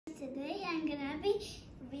today I'm gonna be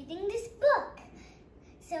reading this book.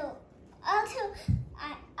 So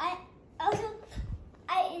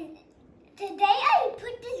today I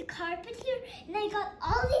put this carpet here and I got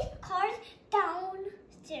all these cars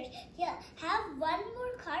downstairs. Yeah, have one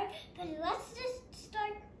more car, but let's just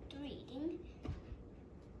start reading.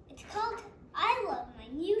 It's called I Love My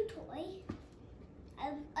New Toy.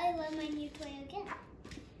 I love my new toy again.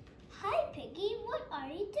 Hi Piggy, what are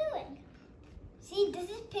you doing? See, this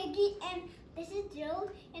is Piggy and this is Joe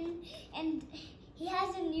and he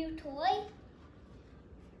has a new toy.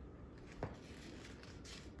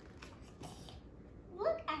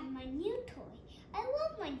 Look at my new toy. I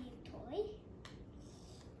love my new toy.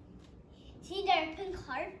 See, there are pink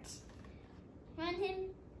hearts on him.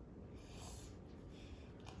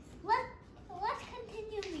 Let's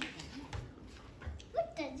continue reading.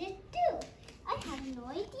 What does it do? I have no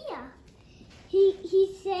idea. He's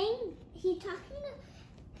talking.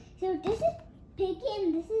 So this is Piggy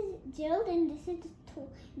and this is Gerald and this is the toy.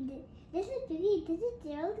 This is Piggy, this is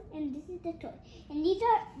Gerald and this is the toy. And these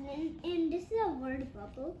are and this is a word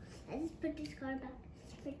bubble. I just put this card back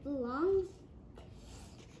where it belongs.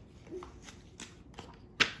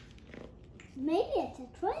 Maybe it's a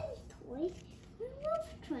twins toy. I love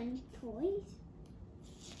twins toys.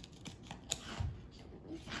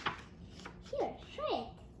 Here, try it.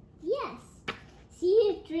 Yes. See,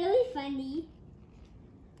 it's really funny.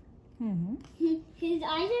 His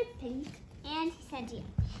eyes are pink, and he said yes.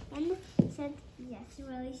 And he said yes,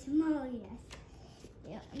 really small yes.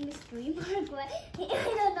 Yeah, mystery mark. What? I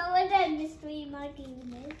don't know what that mystery marking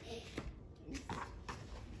is.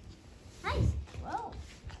 Nice. Whoa.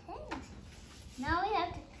 Thanks. Now we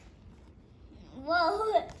have to.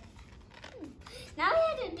 Whoa. Now we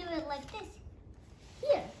have to do it like this.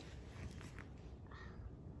 Here.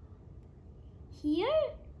 Here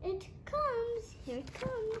it comes. Here it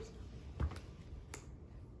comes.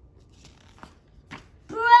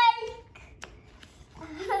 Break!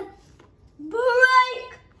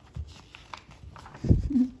 Break!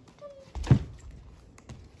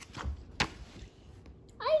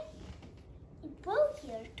 I broke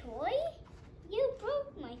your toy. You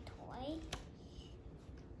broke my toy.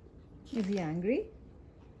 Is he angry?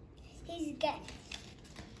 He's getting.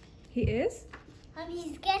 He is?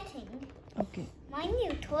 He's getting. Okay. My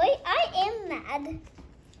new toy. I am mad.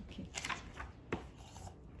 Okay.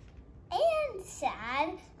 And sad.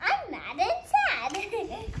 I'm mad and sad.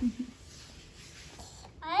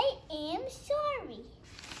 I am sorry.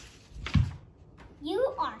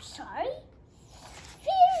 You are sorry?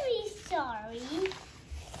 Very sorry.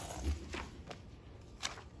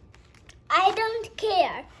 I don't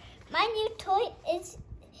care. My new toy is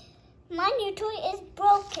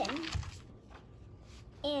broken.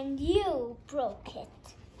 And you broke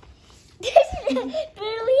it. This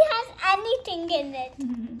barely has anything in it.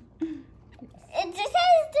 It just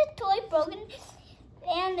has the toy broken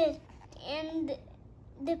and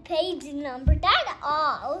the page number. That's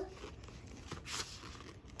all.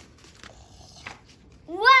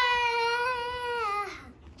 Wow!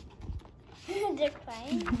 They're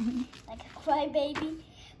crying like a crybaby.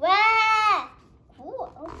 Wow!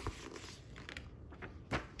 Cool.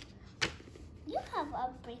 You have a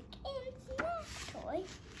break and snap toy.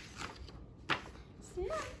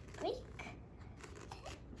 Snap, break,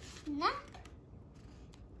 snap.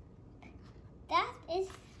 That is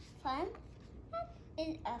fun. That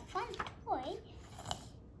is a fun toy.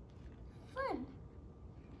 Fun.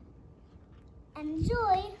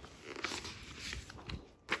 Enjoy.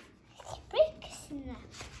 Break, snap.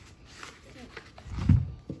 Snap.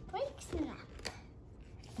 Break, snap.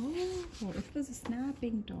 Oh, it was a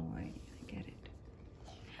snapping toy. I get it.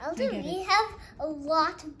 Also, we have a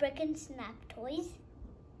lot of break and snap toys.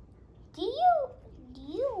 Do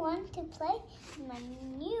you want to play my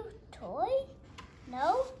new toy?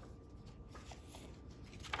 No?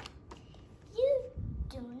 You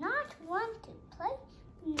do not want to play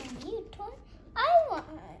my new toy?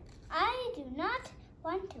 I do not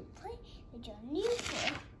want to play with your new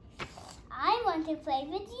toy. I want to play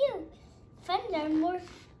with you. Friends are more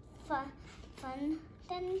fun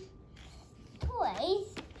than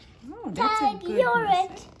toys. Oh, that's a good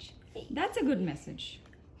message. That's a good message.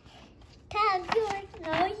 Tag, you're it.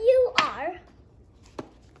 No, you are.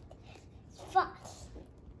 Fun.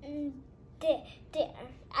 There.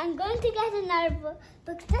 I'm going to get another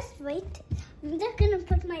book. Just wait. I'm just going to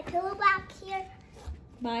put my pillow back here.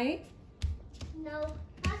 Bye. No.